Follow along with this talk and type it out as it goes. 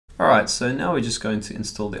Alright, so now we're just going to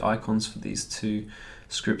install the icons for these two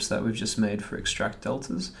scripts that we've just made for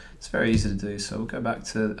ExtractDeltas. It's very easy to do, so we'll go back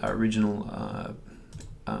to our original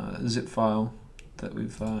zip file that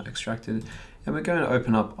we've extracted, and we're going to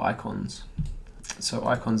open up icons. So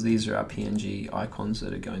icons, these are our PNG icons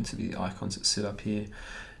that are going to be the icons that sit up here.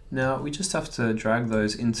 Now we just have to drag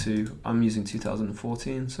those into, I'm using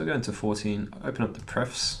 2014, so go into 14, open up the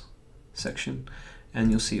prefs section,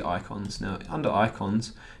 and you'll see icons. Now under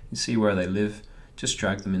icons, you see where they live, just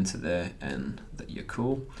drag them into there and you're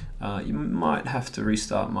cool. You might have to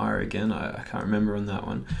restart Maya again, I can't remember on that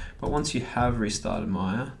one, but once you have restarted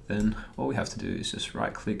Maya, then what we have to do is just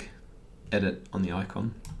right click, edit on the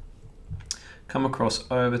icon, come across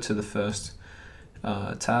over to the first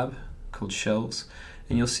tab called shelves,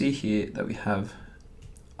 and you'll see here that we have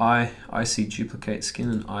I see duplicate skin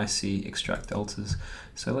and I see ExtractDeltas.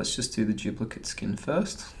 So let's just do the duplicate skin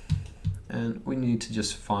first, and we need to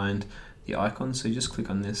just find the icon. So you just click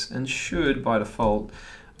on this and should by default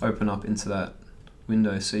open up into that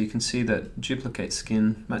window. So you can see that duplicate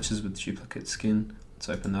skin matches with duplicate skin. Let's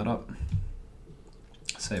open that up,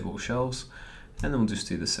 save all shelves, and then we'll just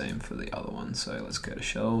do the same for the other one. So let's go to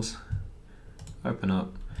shelves, open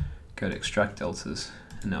up, go to ExtractDeltas,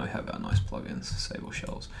 and now we have our nice plugins, save all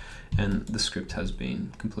shelves, and the script has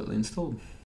been completely installed.